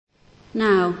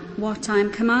Now, what I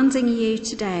am commanding you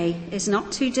today is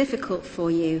not too difficult for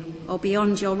you or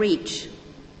beyond your reach.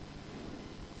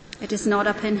 It is not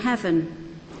up in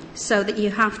heaven, so that you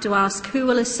have to ask who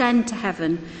will ascend to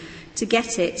heaven to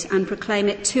get it and proclaim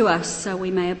it to us so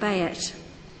we may obey it.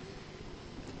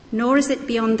 Nor is it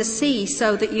beyond the sea,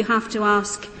 so that you have to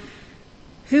ask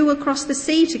who will cross the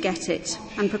sea to get it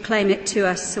and proclaim it to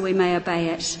us so we may obey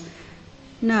it.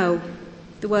 No,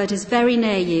 the word is very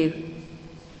near you.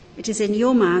 It is in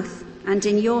your mouth and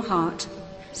in your heart,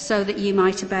 so that you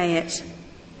might obey it.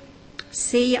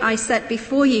 See, I set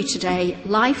before you today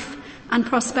life and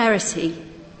prosperity,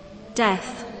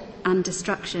 death and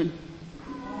destruction.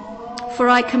 For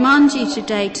I command you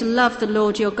today to love the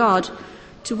Lord your God,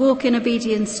 to walk in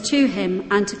obedience to him,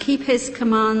 and to keep his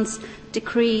commands,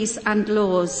 decrees and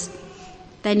laws.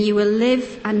 Then you will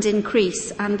live and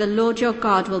increase, and the Lord your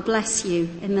God will bless you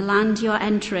in the land you are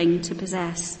entering to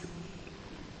possess.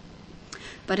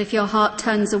 But if your heart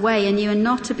turns away and you are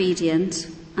not obedient,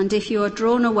 and if you are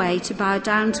drawn away to bow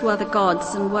down to other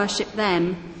gods and worship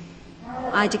them,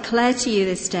 I declare to you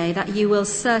this day that you will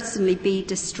certainly be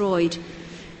destroyed.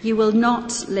 You will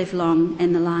not live long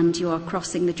in the land you are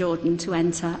crossing the Jordan to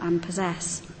enter and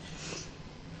possess.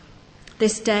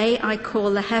 This day I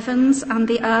call the heavens and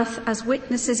the earth as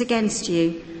witnesses against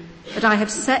you, that I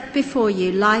have set before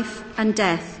you life and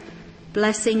death,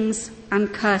 blessings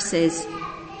and curses.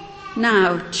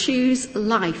 Now choose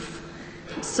life,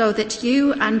 so that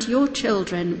you and your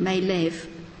children may live,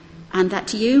 and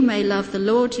that you may love the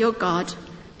Lord your God,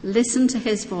 listen to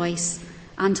his voice,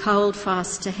 and hold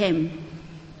fast to him.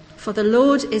 For the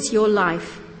Lord is your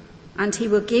life, and he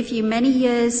will give you many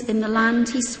years in the land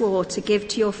he swore to give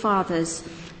to your fathers,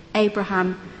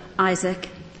 Abraham, Isaac,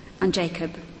 and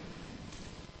Jacob.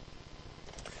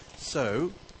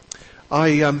 So,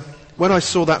 when I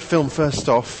saw that film first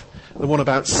off, the one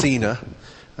about Cena,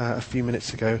 a few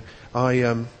minutes ago,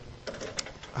 I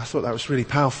thought that was really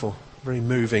powerful, very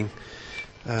moving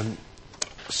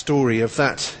story of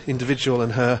that individual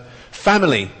and her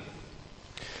family.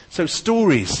 So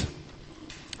stories.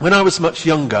 When I was much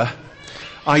younger,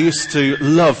 I used to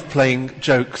love playing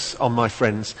jokes on my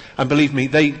friends. And believe me,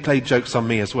 they played jokes on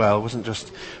me as well. It wasn't just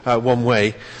one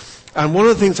way. And one of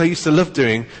the things I used to love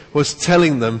doing was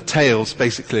telling them tales,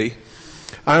 basically.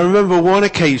 I remember one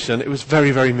occasion, it was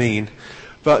very, very mean,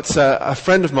 but a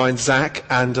friend of mine, Zach,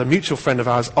 and a mutual friend of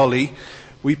ours, Ollie,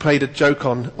 we played a joke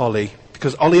on Ollie,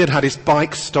 because Ollie had had his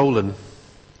bike stolen,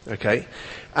 okay?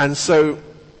 And so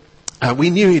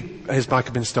we knew his bike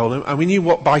had been stolen, and we knew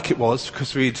what bike it was,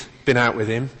 because we'd been out with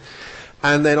him.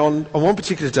 And then on one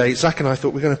particular day, Zach and I thought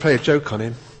we were going to play a joke on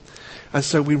him. And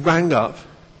so we rang up,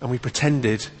 and we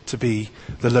pretended to be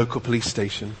the local police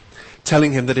station,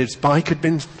 telling him that his bike had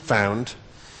been found,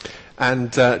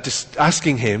 and just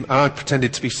asking him, and I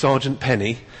pretended to be Sergeant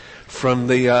Penny from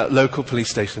the local police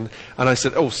station, and I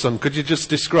said, "Oh son, could you just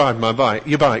describe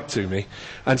your bike to me?"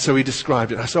 And so he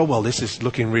described it. I said, "Oh well, this is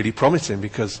looking really promising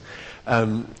because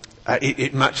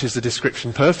it matches the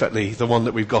description perfectly, the one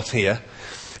that we've got here."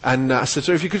 And I said,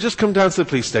 "So if you could just come down to the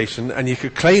police station and you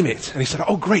could claim it." And he said,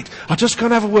 "Oh great, I'll just go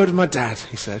and have a word with my dad,"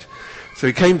 he said. So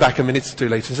he came back a minute or two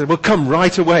later and said, "Well, come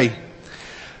right away."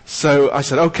 So I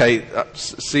said, "Okay,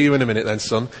 see you in a minute then,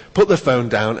 son." Put the phone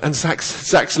down, and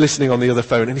Zach's listening on the other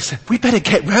phone, and he said, "We better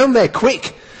get round there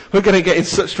quick. We're going to get in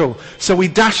such trouble." So we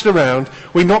dashed around,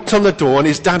 we knocked on the door, and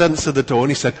his dad answered the door,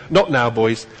 and he said, "Not now,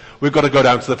 boys. We've got to go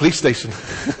down to the police station."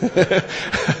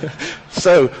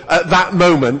 So at that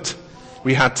moment,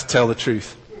 we had to tell the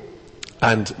truth.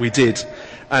 And we did.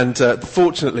 And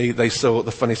fortunately, they saw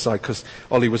the funny side, because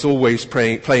Ollie was always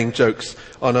playing jokes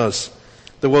on us.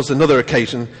 There was another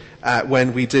occasion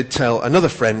when we did tell another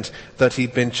friend that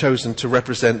he'd been chosen to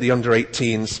represent the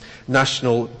under-18s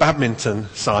national badminton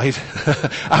side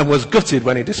and was gutted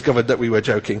when he discovered that we were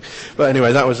joking. But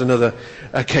anyway, that was another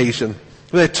occasion.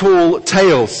 They're tall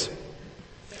tales.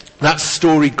 That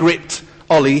story gripped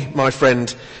Ollie, my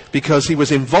friend, because he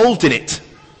was involved in it.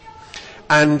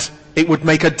 And it would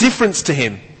make a difference to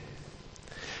him.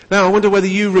 Now, I wonder whether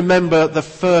you remember the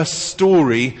first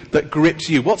story that gripped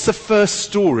you. What's the first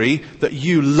story that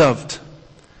you loved?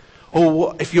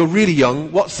 Or if you're really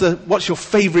young, what's your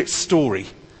favourite story?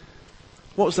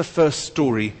 What was the first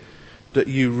story that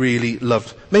you really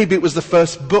loved? Maybe it was the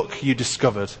first book you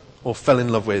discovered or fell in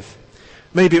love with.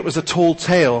 Maybe it was a tall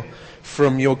tale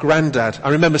from your granddad. I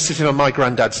remember sitting on my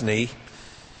granddad's knee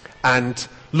and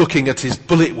looking at his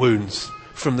bullet wounds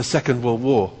from the Second World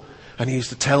War. And he used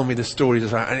to tell me the stories of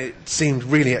that, and it seemed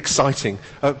really exciting.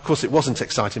 Of course, it wasn't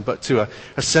exciting, but to a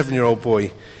 7-year-old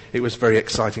boy, it was very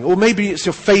exciting. Or maybe it's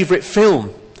your favourite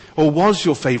film. or was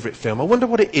your favourite film? I wonder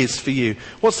what it is for you.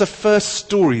 What's the first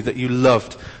story that you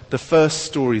loved? The first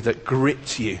story that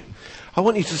gripped you? I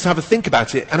want you to just have a think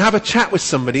about it and have a chat with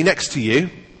somebody next to you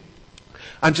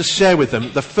and just share with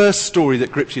them the first story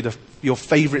that gripped you, your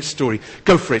favourite story.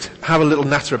 Go for it. Have a little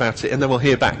natter about it and then we'll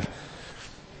hear back.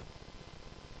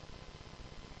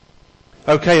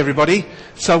 Okay, everybody.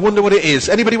 So I wonder what it is.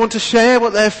 Anybody want to share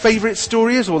what their favourite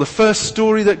story is, or the first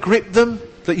story that gripped them,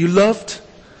 that you loved?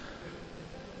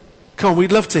 Come on,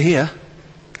 we'd love to hear.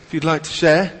 If you'd like to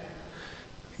share.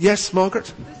 Yes, Margaret?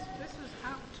 This was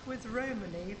Out with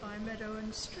Romany by Meadow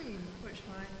and Stream, which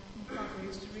my brother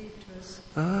used to read to us.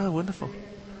 Ah, wonderful.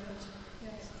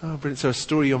 Yes. Oh, brilliant. So a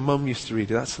story your mum used to read.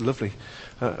 That's lovely.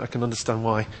 I can understand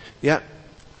why. Yeah.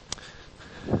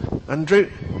 Andrew?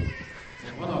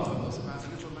 One of them was about a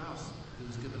little mouse who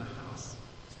was given a house,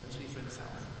 especially for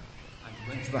himself. And he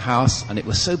went to the house, and it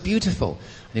was so beautiful.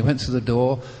 And he went through the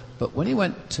door, but when he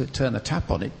went to turn the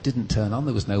tap on, it didn't turn on.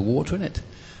 There was no water in it.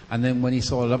 And then when he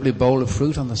saw a lovely bowl of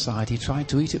fruit on the side, he tried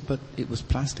to eat it, but it was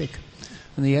plastic.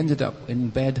 And he ended up in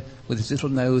bed with his little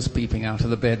nose peeping out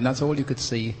of the bed, and that's all you could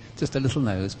see, just a little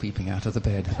nose peeping out of the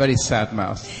bed. Very sad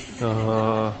mouse.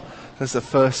 Oh, that's the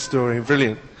first story.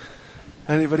 Brilliant.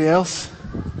 Anybody else?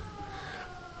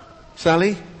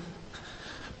 Sally?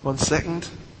 1 second.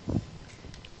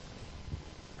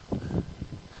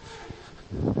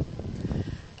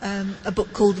 A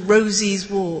book called Rosie's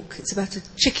Walk. It's about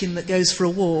a chicken that goes for a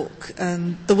walk.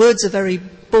 The words are very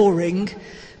boring,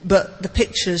 but the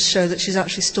pictures show that she's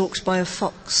actually stalked by a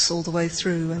fox all the way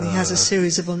through, and he has a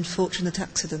series of unfortunate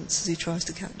accidents as he tries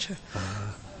to catch her.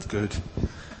 That's good.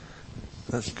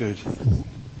 That's good.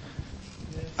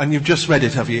 And you've just read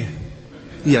it, have you?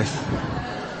 Yes.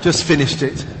 Just finished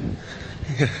it.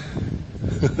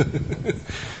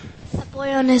 A Boy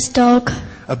and His Dog.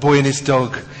 A Boy and His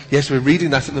Dog. Yes, we're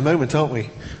reading that at the moment, aren't we?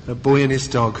 A Boy and His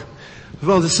Dog.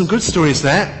 Well, there's some good stories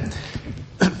there.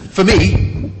 For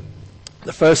me,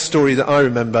 the first story that I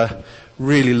remember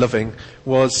really loving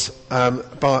was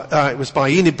it was by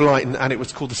Enid Blyton, and it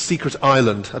was called The Secret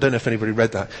Island. I don't know if anybody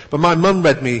read that. But my mum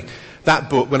read me that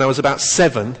book when I was about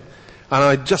 7, and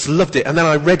I just loved it. And then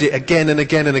I read it again and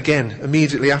again and again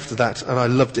immediately after that, and I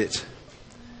loved it.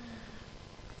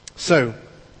 So,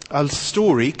 a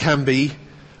story can be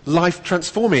life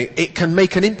transforming. It can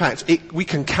make an impact. We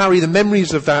can carry the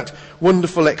memories of that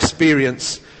wonderful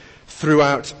experience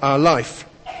throughout our life.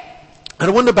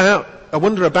 And I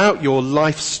wonder about your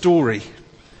life story.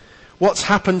 What's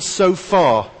happened so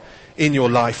far in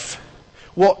your life?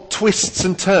 What twists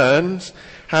and turns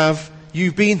have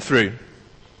you been through?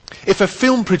 If a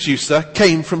film producer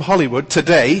came from Hollywood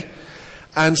today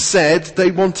and said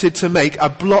they wanted to make a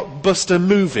blockbuster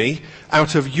movie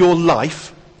out of your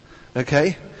life,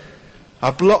 okay?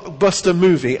 A blockbuster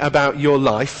movie about your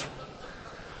life,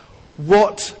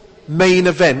 what main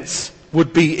events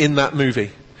would be in that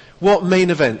movie? What main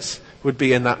events would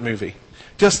be in that movie?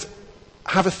 Just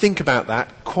have a think about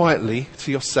that quietly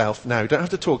to yourself now. You don't have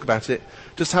to talk about it.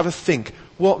 Just have a think.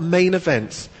 What main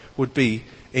events would be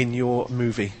in your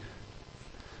movie?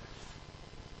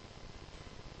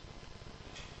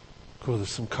 Oh, there's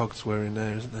some cogsware in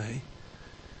there, isn't there?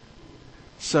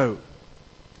 So,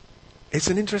 it's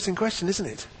an interesting question, isn't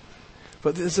it?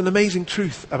 But there's an amazing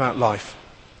truth about life.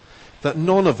 That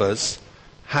none of us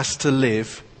has to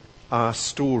live our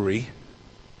story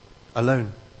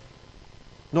alone.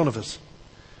 None of us.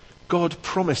 God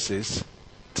promises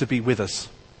to be with us,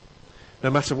 no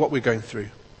matter what we're going through.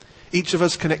 Each of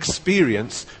us can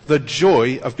experience the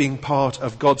joy of being part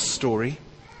of God's story,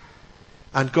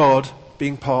 and God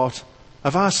being part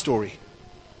of our story.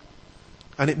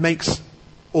 And it makes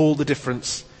all the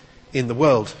difference in the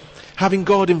world. Having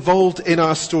God involved in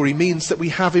our story means that we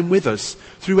have Him with us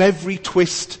through every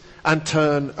twist and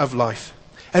turn of life.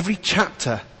 Every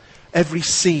chapter, every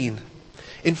scene.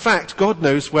 In fact, God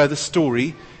knows where the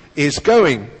story is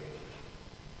going.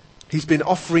 He's been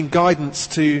offering guidance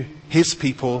to His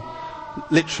people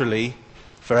literally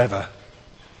forever.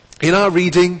 In our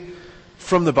reading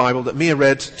from the Bible that Mia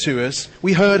read to us,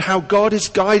 we heard how God is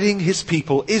guiding His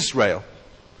people, Israel,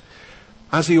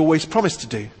 as He always promised to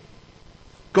do.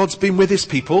 God's been with His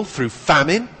people through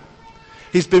famine.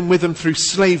 He's been with them through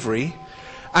slavery.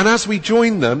 And as we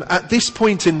join them at this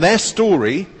point in their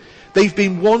story, they've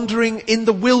been wandering in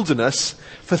the wilderness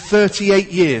for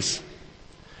 38 years.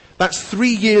 That's 3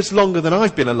 years longer than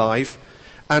I've been alive,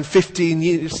 and 15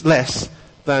 years less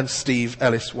than Steve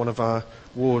Ellis, one of our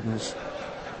wardens.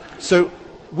 So,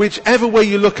 whichever way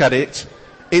you look at it,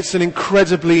 it's an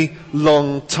incredibly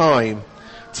long time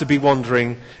to be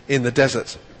wandering in the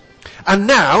desert. And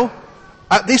now,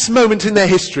 At this moment in their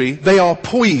history, they are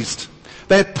poised.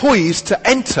 They're poised to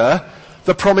enter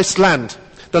the promised land,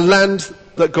 the land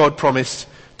that God promised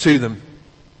to them.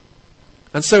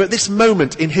 And so at this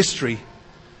moment in history,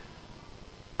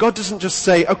 God doesn't just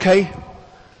say, okay,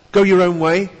 go your own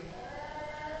way.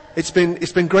 It's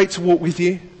been great to walk with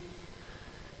you.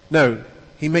 No,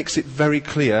 he makes it very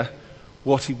clear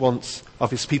what he wants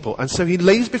of his people. And so he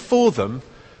lays before them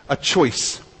a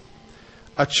choice.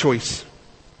 A choice.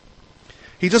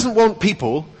 He doesn't want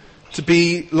people to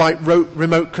be like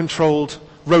remote-controlled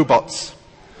robots.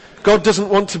 God doesn't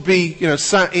want to be,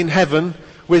 sat in heaven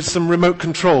with some remote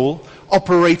control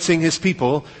operating his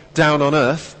people down on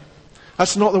earth.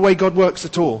 That's not the way God works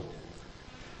at all.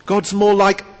 God's more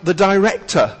like the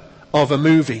director of a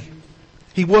movie.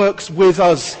 He works with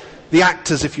us, the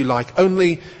actors, if you like,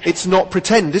 only it's not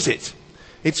pretend, is it?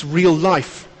 It's real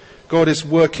life. God is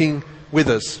working with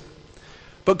us.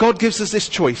 But God gives us this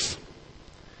choice.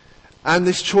 And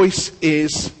this choice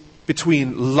is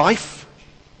between life,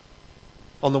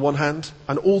 on the one hand,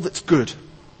 and all that's good,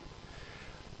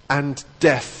 and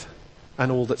death,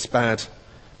 and all that's bad,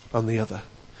 on the other.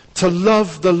 To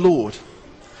love the Lord,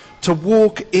 to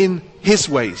walk in his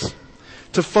ways,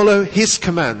 to follow his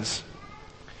commands.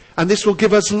 And this will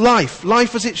give us life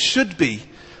as it should be,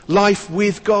 life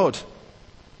with God.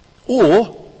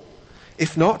 Or,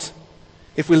 if not,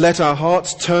 if we let our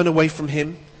hearts turn away from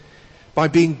him, by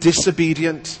being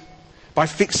disobedient, by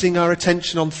fixing our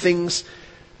attention on things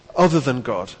other than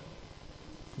God,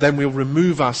 then we'll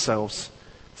remove ourselves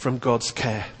from God's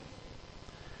care.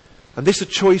 And this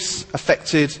choice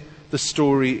affected the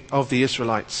story of the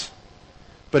Israelites,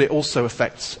 but it also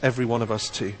affects every one of us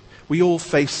too. We all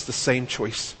face the same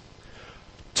choice.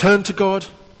 Turn to God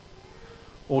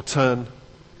or turn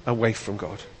away from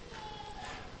God.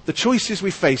 The choices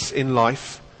we face in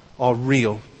life are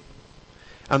real.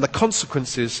 And the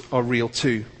consequences are real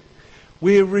too.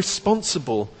 We're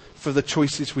responsible for the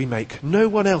choices we make. No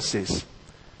one else is.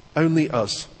 Only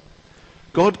us.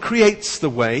 God creates the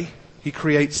way. He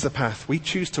creates the path. We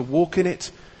choose to walk in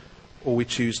it or we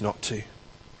choose not to.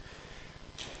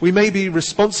 We may be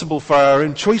responsible for our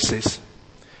own choices,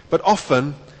 but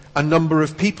often a number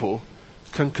of people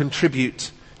can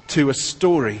contribute to a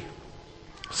story.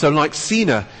 So like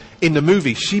Sina in the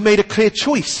movie, she made a clear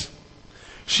choice.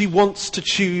 She wants to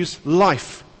choose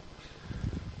life,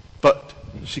 but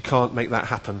she can't make that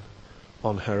happen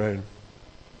on her own.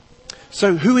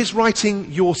 So who is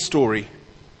writing your story?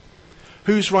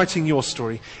 Who's writing your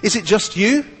story? Is it just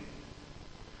you?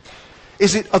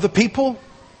 Is it other people?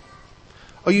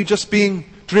 Are you just being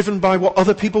driven by what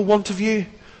other people want of you?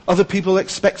 Other people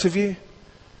expect of you?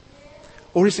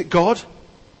 Or is it God?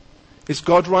 Is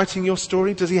God writing your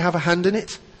story? Does he have a hand in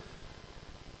it?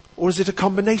 Or is it a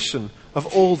combination of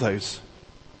all those?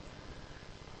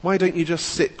 Why don't you just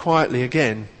sit quietly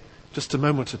again, just a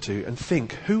moment or two, and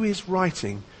think, who is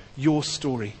writing your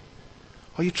story?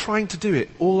 Are you trying to do it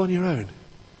all on your own?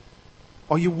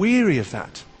 Are you weary of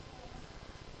that?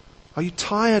 Are you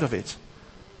tired of it?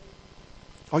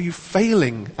 Are you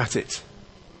failing at it?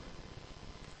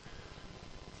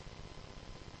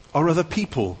 Are other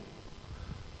people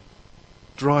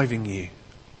driving you?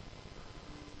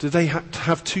 Do they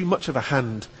have too much of a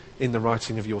hand in the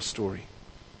writing of your story?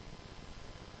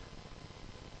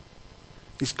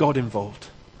 Is God involved?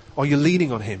 Are you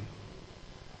leaning on him?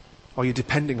 Are you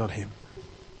depending on him?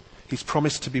 He's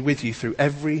promised to be with you through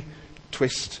every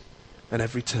twist and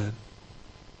every turn.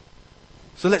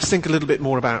 So let's think a little bit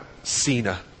more about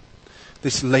Sina,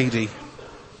 this lady.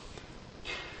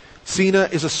 Sina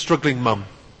is a struggling mum.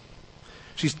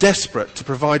 She's desperate to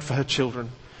provide for her children.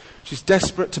 She's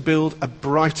desperate to build a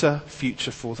brighter future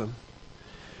for them.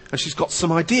 And she's got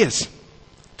some ideas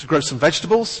to grow some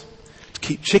vegetables, to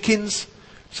keep chickens,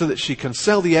 so that she can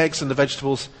sell the eggs and the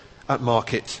vegetables at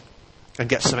market and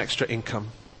get some extra income.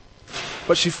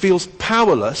 But she feels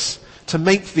powerless to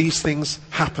make these things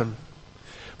happen.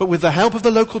 But with the help of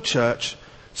the local church,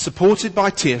 supported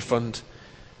by Tear Fund,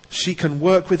 she can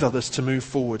work with others to move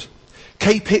forward.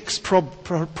 K-Pic's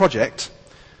project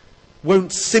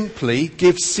won't simply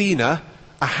give Sina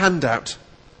a handout.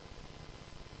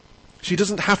 She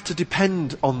doesn't have to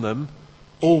depend on them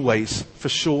always for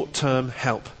short-term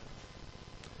help.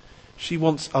 She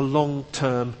wants a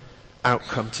long-term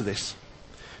outcome to this.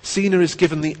 Sina is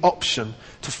given the option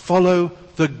to follow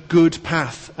the good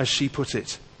path, as she put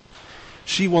it.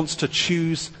 She wants to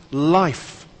choose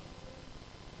life.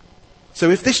 So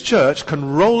if this church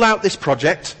can roll out this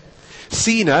project,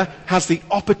 Sina has the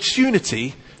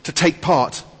opportunity to take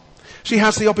part. She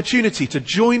has the opportunity to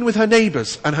join with her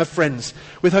neighbours and her friends,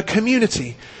 with her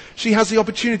community. She has the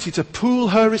opportunity to pool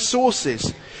her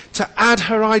resources, to add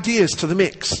her ideas to the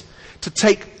mix, to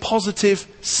take positive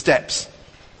steps.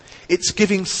 It's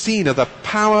giving Sina the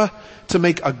power to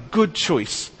make a good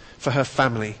choice for her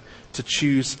family, to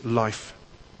choose life.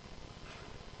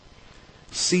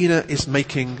 Sina is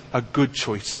making a good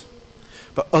choice,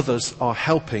 but others are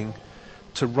helping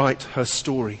to write her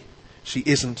story. She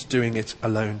isn't doing it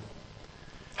alone.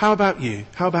 How about you?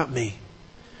 How about me?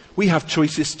 We have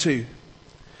choices too.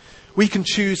 We can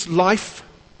choose life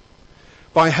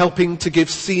by helping to give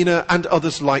Sina and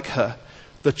others like her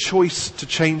the choice to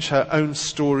change her own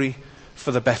story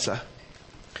for the better.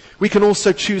 We can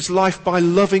also choose life by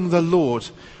loving the Lord,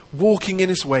 walking in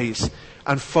his ways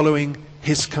and following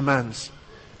his commands.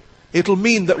 It'll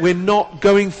mean that we're not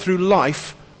going through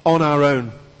life on our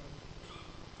own.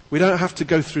 We don't have to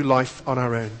go through life on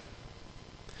our own.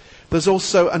 There's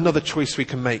also another choice we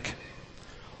can make.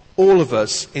 All of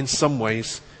us, in some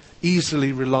ways,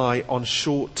 easily rely on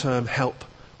short-term help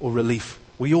or relief.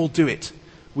 We all do it.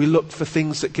 We look for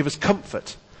things that give us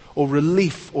comfort or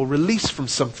relief or release from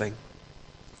something.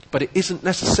 But it isn't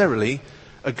necessarily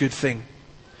a good thing.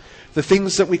 The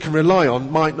things that we can rely on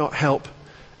might not help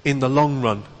in the long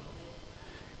run.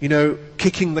 You know,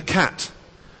 kicking the cat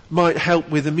might help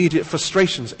with immediate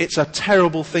frustrations. It's a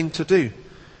terrible thing to do.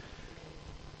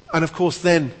 And of course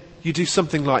then you do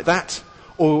something like that,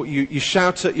 or you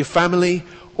shout at your family,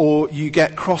 or you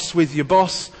get cross with your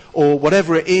boss, or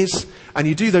whatever it is, and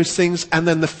you do those things, and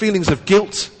then the feelings of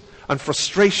guilt and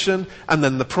frustration, and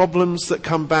then the problems that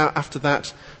come about after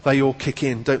that, they all kick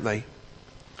in, don't they?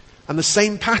 And the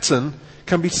same pattern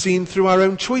can be seen through our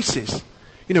own choices.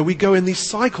 You know, we go in these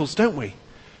cycles, don't we?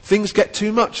 Things get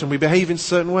too much and we behave in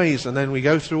certain ways, and then we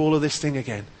go through all of this thing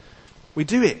again. We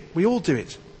do it. We all do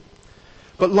it.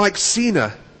 But like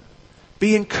Sina,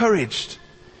 be encouraged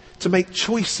to make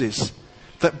choices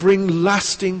that bring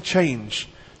lasting change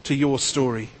to your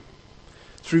story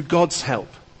through God's help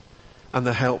and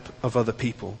the help of other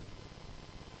people.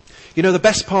 You know, the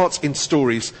best parts in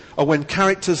stories are when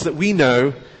characters that we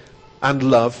know and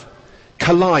love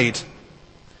collide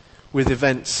with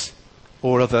events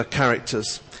or other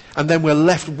characters. And then we're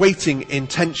left waiting in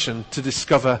tension to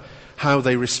discover how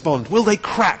they respond. Will they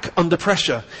crack under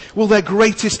pressure? Will their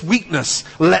greatest weakness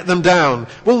let them down?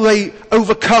 Will they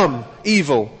overcome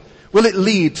evil? Will it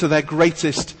lead to their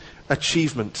greatest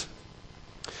achievement?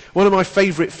 One of my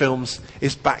favourite films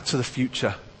is Back to the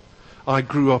Future. I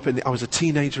was a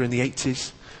teenager in the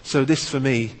 80s, so this for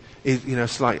me is,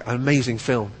 it's like an amazing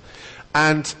film.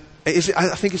 And I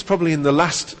think it's probably in the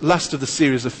last of the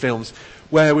series of films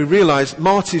where we realise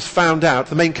Marty's found out,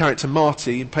 the main character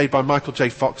Marty, played by Michael J.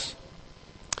 Fox,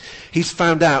 he's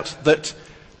found out that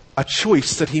a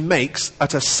choice that he makes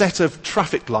at a set of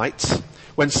traffic lights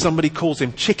when somebody calls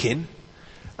him chicken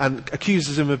and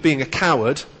accuses him of being a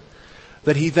coward,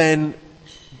 that he then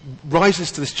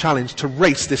rises to this challenge to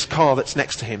race this car that's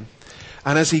next to him.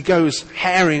 And as he goes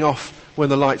herring off when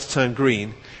the lights turn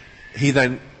green, he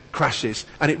then crashes.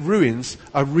 And it ruins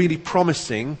a really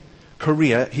promising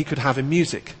career he could have in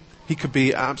music. He could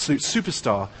be an absolute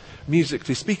superstar,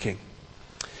 musically speaking.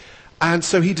 And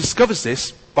so he discovers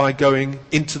this by going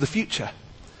into the future.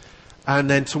 And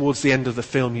then towards the end of the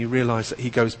film, you realise that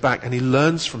he goes back and he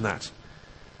learns from that.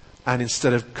 And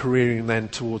instead of careering then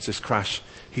towards this crash,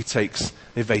 he takes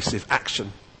evasive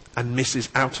action and misses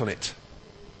out on it.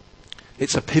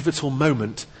 It's a pivotal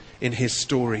moment in his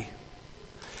story.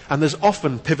 And there's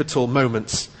often pivotal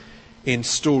moments in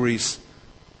stories.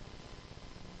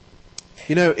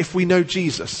 You know, if we know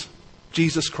Jesus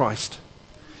Christ,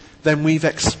 then we've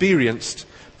experienced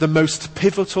the most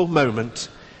pivotal moment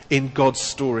in God's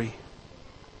story.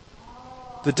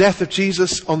 The death of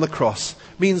Jesus on the cross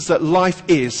means that life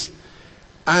is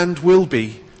and will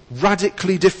be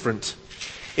radically different.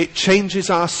 It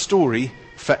changes our story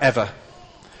forever.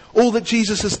 All that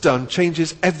Jesus has done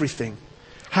changes everything.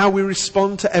 How we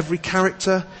respond to every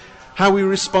character, how we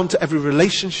respond to every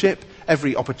relationship,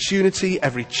 every opportunity,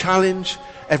 every challenge,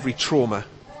 every trauma.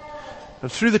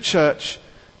 And through the church,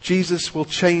 Jesus will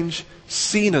change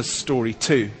Sina's story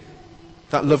too.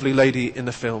 That lovely lady in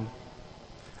the film.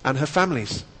 And her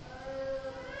family's.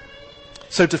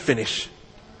 So to finish,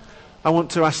 I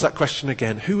want to ask that question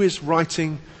again. Who is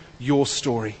writing your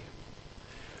story?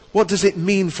 What does it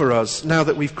mean for us now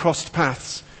that we've crossed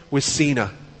paths with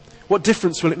Sina? What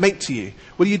difference will it make to you?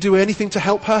 Will you do anything to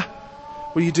help her?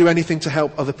 Will you do anything to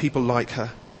help other people like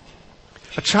her?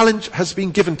 A challenge has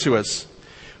been given to us.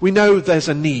 We know there's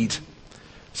a need.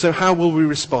 So how will we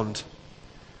respond?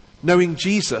 Knowing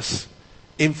Jesus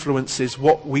influences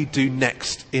what we do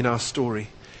next in our story.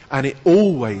 And it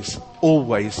always,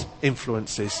 always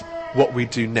influences what we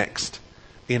do next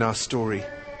in our story.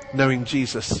 Knowing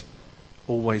Jesus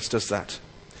always does that.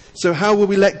 So how will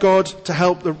we let God to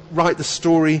help write the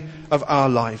story of our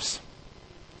lives?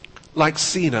 Like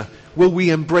Sina, will we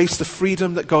embrace the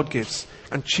freedom that God gives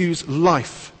and choose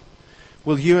life?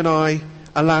 Will you and I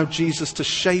allow Jesus to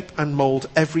shape and mould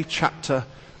every chapter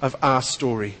of our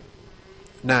story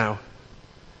now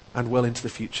and well into the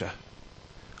future?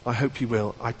 I hope you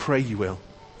will. I pray you will.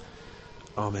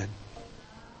 Amen.